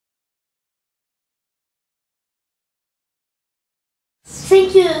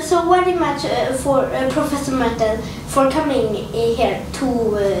Thank you so very much for Professor Merton for coming here to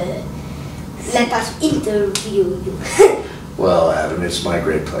let us interview you. Well, Adam, it's my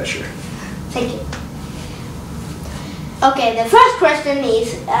great pleasure. Thank you. Okay, the first question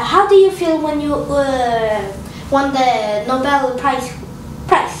is, how do you feel when you won the Nobel Prize?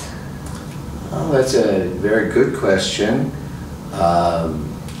 Well, that's a very good question.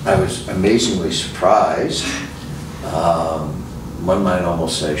 I was amazingly surprised. One might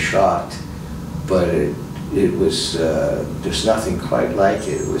almost say shocked, but it was, there's nothing quite like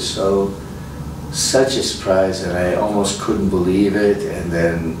it. It was such a surprise, and I almost couldn't believe it, and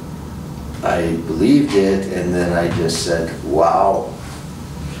then I believed it, and then I just said, wow.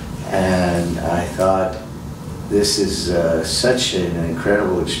 And I thought, this is such an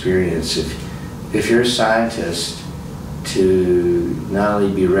incredible experience. If you're a scientist, to not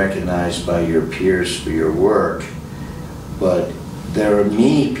only be recognized by your peers for your work, but there are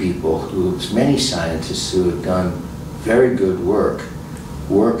many people, many scientists who have done very good work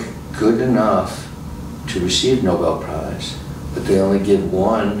good enough to receive Nobel Prize, but they only give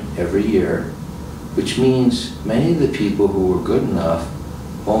one every year, which means many of the people who were good enough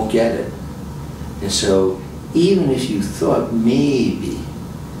won't get it. And so even if you thought maybe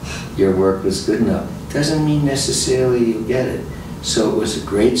your work was good enough, doesn't mean necessarily you'll get it. So it was a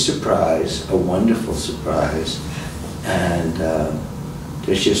great surprise, a wonderful surprise, and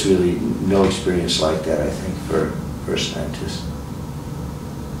there's just really no experience like that, I think, for a scientist.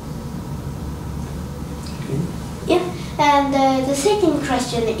 Okay. Yeah, and the second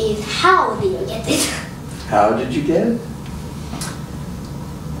question is, how do you get it? How did you get it?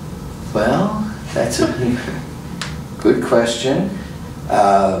 Well, that's a good question.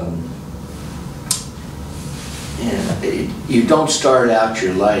 You don't start out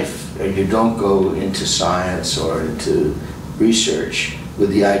your life, or you don't go into science or into research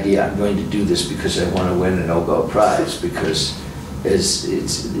with the idea, I'm going to do this because I want to win a Nobel Prize, because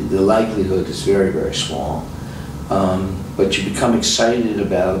the likelihood is very, very small. But you become excited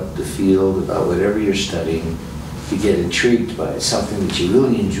about the field, about whatever you're studying. You get intrigued by it, something that you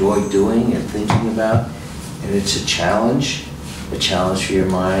really enjoy doing and thinking about, and it's a challenge for your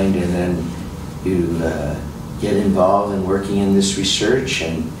mind, and then you get involved in working in this research,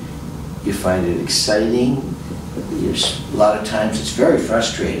 and you find it exciting. A lot of times it's very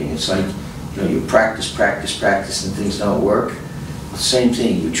frustrating. It's like, you practice, and things don't work. Same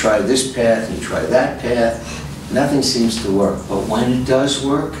thing, you try this path, you try that path, nothing seems to work. But when it does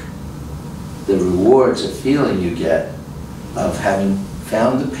work, the rewards, the feeling you get of having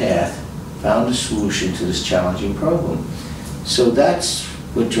found the path, found a solution to this challenging problem. So that's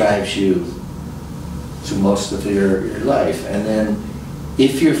what drives you through most of your life. And then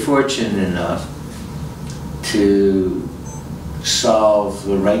if you're fortunate enough to solve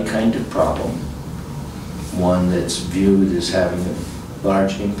the right kind of problem, one that's viewed as having a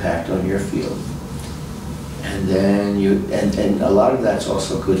large impact on your field, and then and a lot of that's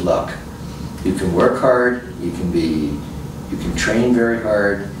also good luck. You can work hard, you can train very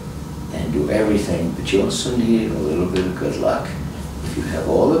hard and do everything, but you also need a little bit of good luck. If you have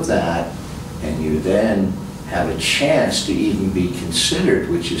all of that, and you then have a chance to even be considered,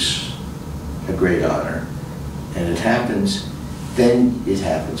 which is a great honor, and it happens, then it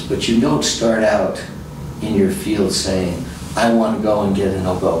happens. But you don't start out in your field saying, I want to go and get a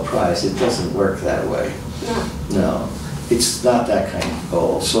Nobel Prize. It doesn't work that way. No, it's not that kind of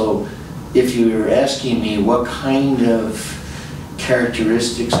goal. So if you're asking me what kind of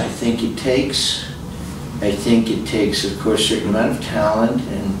characteristics I think it takes, of course, a certain amount of talent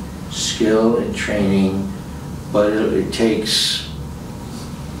and skill and training, but it takes,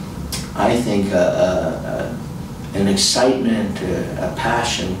 I think, an excitement, a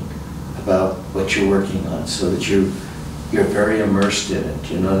passion about what you're working on, so that you're very immersed in it.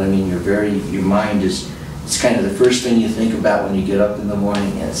 You know what I mean? Your mind is, it's kind of the first thing you think about when you get up in the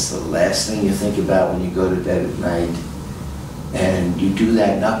morning, and it's the last thing you think about when you go to bed at night. And you do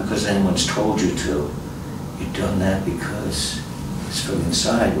that not because anyone's told you to. You've done that because it's from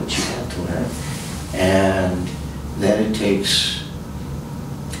inside what you want to learn. And then it takes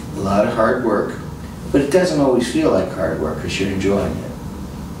a lot of hard work, but it doesn't always feel like hard work because you're enjoying it.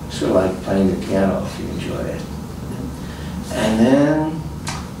 Sort of like playing the piano if you enjoy it. And then,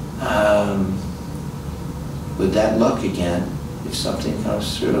 with that luck again, if something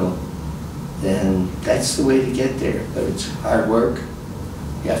comes through, then that's the way to get there. But it's hard work.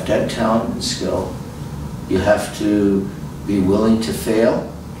 You have to have talent and skill. You have to be willing to fail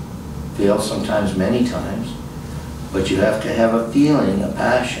sometimes, many times, but you have to have a feeling, a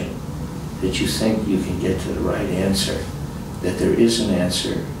passion, that you think you can get to the right answer. that there is an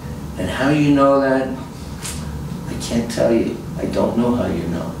answer. And how you know that, I can't tell you. I don't know how you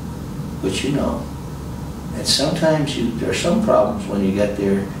know, but you know. And sometimes there are some problems when you get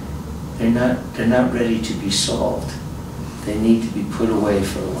there, they're not ready to be solved. They need to be put away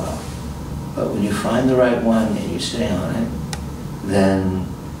for a while. But when you find the right one and you stay on it, then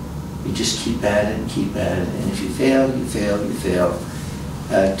you just keep at it and keep at it. And if you fail, you fail, you fail.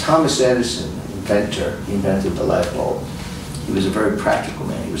 Thomas Edison, inventor, he invented the light bulb. He was a very practical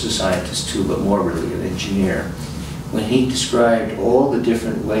man. He was a scientist too, but more really an engineer. When he described all the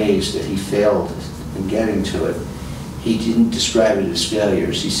different ways that he failed in getting to it, he didn't describe it as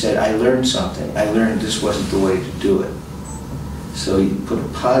failures. He said, I learned something. I learned this wasn't the way to do it. So you put a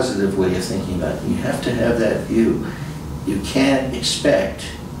positive way of thinking about it. You have to have that view. You can't expect,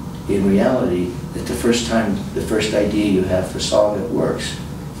 in reality, that the first idea you have for solving it works.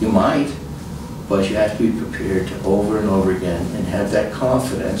 You might, but you have to be prepared to over and over again and have that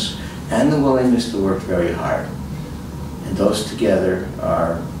confidence and the willingness to work very hard. And those together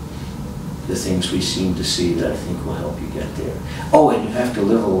are the things we seem to see that I think will help you get there. Oh, and you have to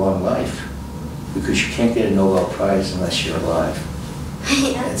live a long life, because you can't get a Nobel Prize unless you're alive.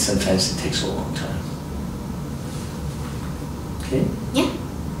 Yeah. And sometimes it takes a long time. Okay? Yeah.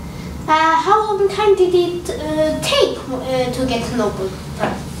 How long time did it take to get a Nobel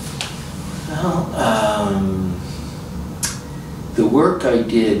Prize? Well, the work I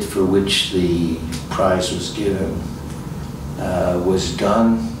did for which the prize was given was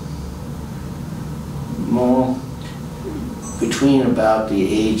done more between about the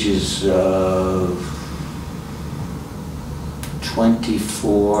ages of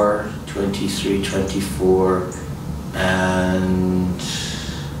 24, 23, 24, and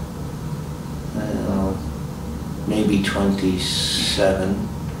I don't know, maybe 27,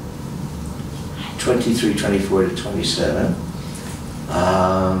 23, 24 to 27.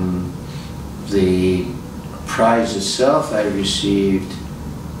 The prize itself I received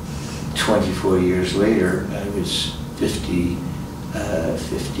 24 years later. I was 53.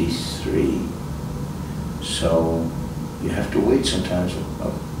 So you have to wait sometimes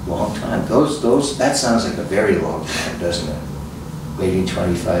a long time. That sounds like a very long time, doesn't it? Waiting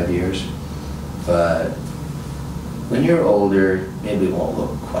 25 years. But when you're older, maybe it won't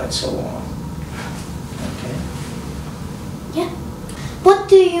look quite so long. Okay? Yeah. What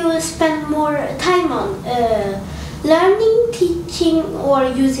do you spend more time on? Learning, teaching, or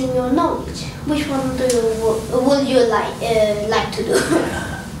using your knowledge? Which one would you like to do?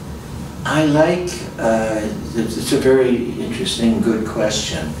 I like, it's a very interesting, good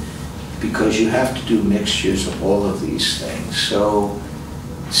question, because you have to do mixtures of all of these things. So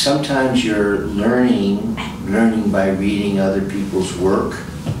sometimes you're learning by reading other people's work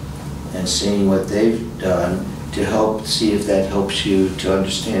and seeing what they've done to help see if that helps you to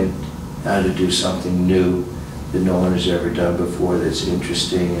understand how to do something new that no one has ever done before that's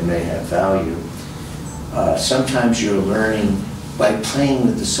interesting and may have value. Sometimes you're learning by playing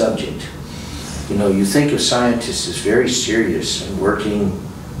with the subject. You know, you think of scientists as very serious and working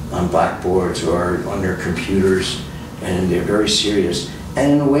on blackboards or on their computers, and they're very serious.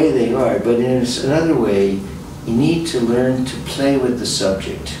 And in a way they are, but in another way, you need to learn to play with the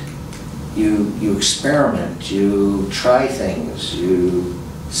subject. You experiment, you try things, you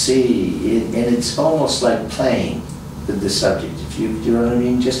see, and it's almost like playing with the subject. Do you know what I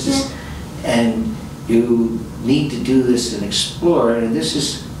mean? And you need to do this and explore, and this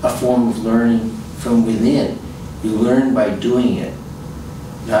is a form of learning from within. You learn by doing it,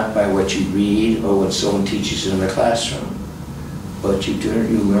 not by what you read or what someone teaches you in the classroom. But you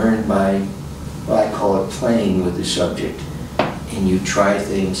learn by, well, I call it playing with the subject, and you try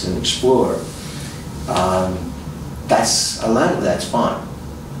things and explore. A lot of that's fun,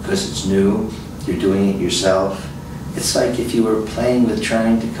 because it's new, you're doing it yourself. It's like if you were playing with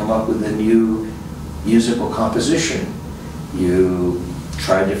trying to come up with a new musical composition. You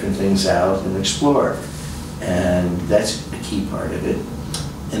try different things out and explore. And that's a key part of it.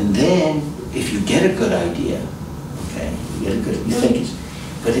 And then, if you get a good idea, okay, you think it's,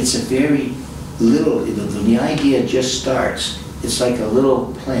 but it's a very little, when the idea just starts, it's like a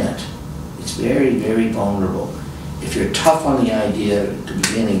little plant. It's very, very vulnerable. If you're tough on the idea at the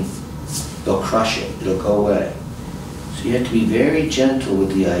beginning, they'll crush it, it'll go away. So you have to be very gentle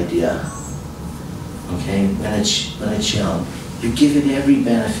with the idea, okay, when it's young. You give it every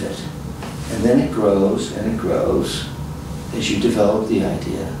benefit, and then it grows and it grows as you develop the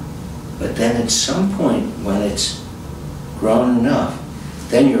idea. But then at some point, when it's grown enough,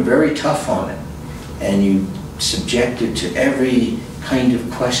 then you're very tough on it, and you subject it to every kind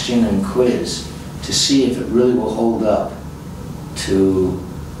of question and quiz to see if it really will hold up. to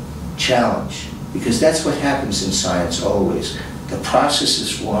challenge, because that's what happens in science always. The process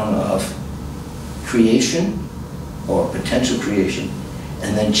is one of creation or potential creation,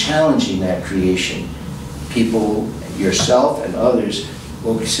 and then challenging that creation. People, yourself and others,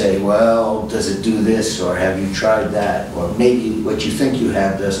 will say, well, does it do this, or have you tried that, or maybe what you think you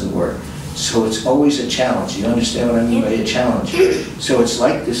have doesn't work. So it's always a challenge. You understand what I mean by a challenge? So it's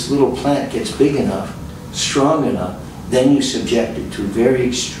like this little plant gets big enough, strong enough, then you subject it to very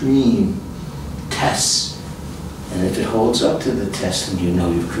extreme tests. And if it holds up to the test, then you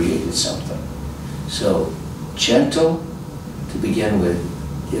know you've created something. So gentle to begin with,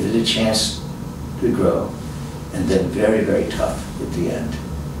 give it a chance to grow, and then very, very tough at the end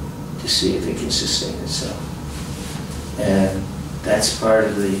to see if it can sustain itself. And that's part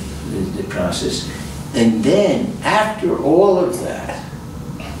of the process. And then after all of that,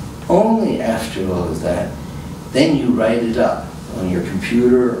 only after all of that, then you write it up on your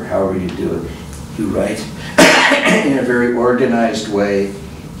computer or however you do it. You write in a very organized way.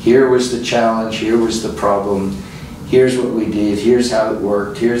 Here was the challenge, here was the problem, here's what we did, here's how it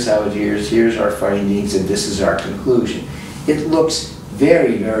worked, here's how it is, here's our findings, and this is our conclusion. It looks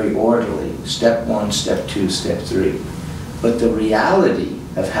very, very orderly. Step 1, step 2, step 3. But the reality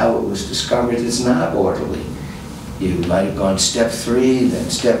of how it was discovered is not orderly. You might have gone step 3, then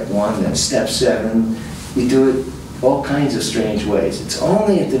step 1, then step 7. We do it all kinds of strange ways. It's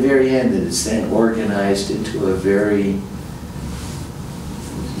only at the very end that it's then organized into a very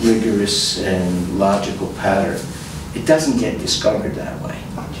rigorous and logical pattern. It doesn't get discovered that way.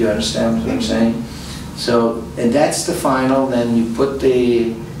 Do you understand what I'm saying? So, and that's the final. Then you put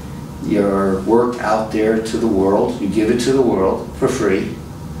your work out there to the world. You give it to the world for free.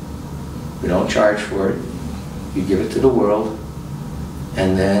 We don't charge for it. You give it to the world,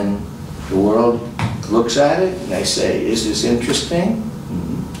 and then the world looks at it and they say, is this interesting?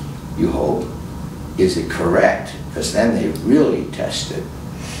 Mm-hmm. You hope. Is it correct? Because then they really test it.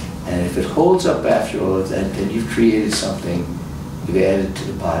 And if it holds up after all of that, then you've created something, you've added to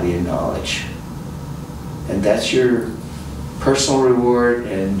the body of knowledge. And that's your personal reward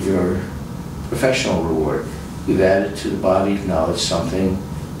and your professional reward. You've added to the body of knowledge something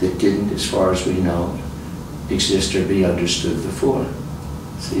that didn't, as far as we know, exist or be understood before.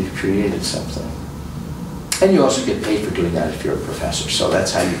 So you've created something. And you also get paid for doing that if you're a professor, so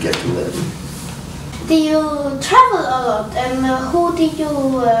that's how you get to live. Do you travel a lot, and who do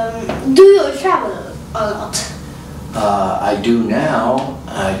you travel a lot? I do now.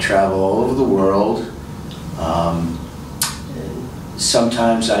 I travel all over the world.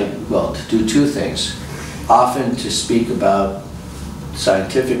 Sometimes to do two things. Often to speak about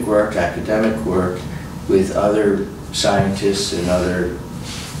scientific work, academic work, with other scientists and other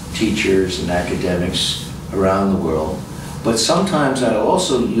teachers and academics around the world. But sometimes I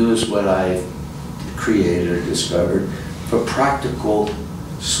also use what I've created or discovered for practical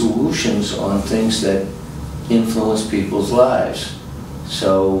solutions on things that influence people's lives.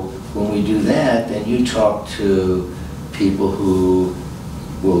 So when we do that, then you talk to people who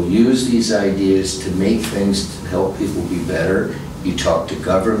will use these ideas to make things to help people be better. You talk to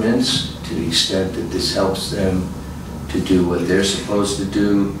governments to the extent that this helps them to do what they're supposed to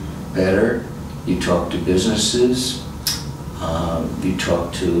do better. You talk to businesses. You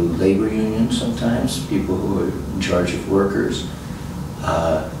talk to labor unions sometimes, people who are in charge of workers.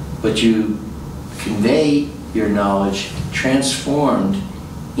 But you convey your knowledge transformed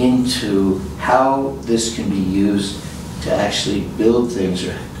into how this can be used to actually build things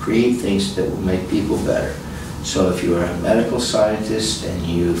or create things that will make people better. So if you're a medical scientist and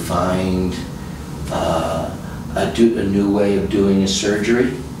you find a new way of doing a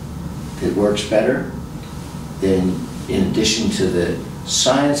surgery that works better, then in addition to the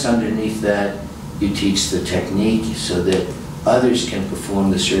science underneath that, you teach the technique so that others can perform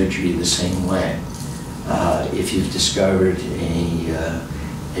the surgery the same way. If you've discovered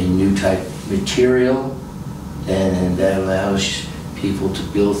a new type of material, then that allows people to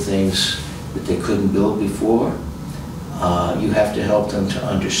build things that they couldn't build before. You have to help them to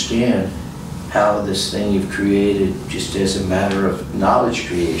understand how this thing you've created, just as a matter of knowledge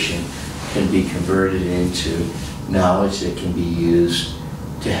creation, can be converted into knowledge that can be used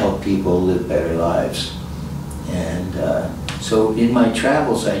to help people live better lives. And so in my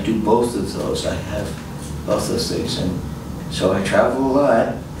travels, I do both of those. I have both those things. And so I travel a lot,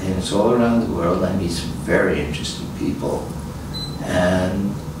 and it's all around the world. I meet some very interesting people.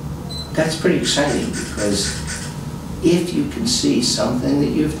 And that's pretty exciting, because if you can see something that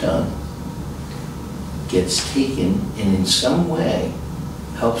you've done gets taken and in some way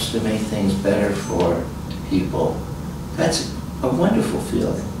helps to make things better for people, that's a wonderful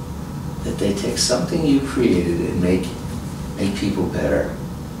feeling that they take something you created and make people better.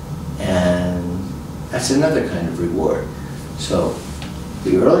 And that's another kind of reward. So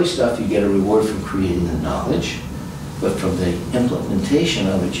the early stuff, you get a reward from creating the knowledge, but from the implementation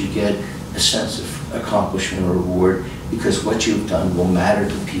of it, you get a sense of accomplishment or reward, because what you've done will matter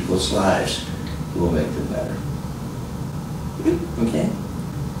to people's lives. It will make them better. Okay?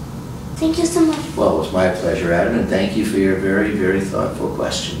 Thank you so much. Well, it was my pleasure, Adam, and thank you for your very, very thoughtful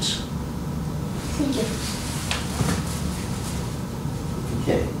questions. Thank you.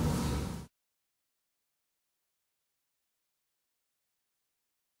 Okay.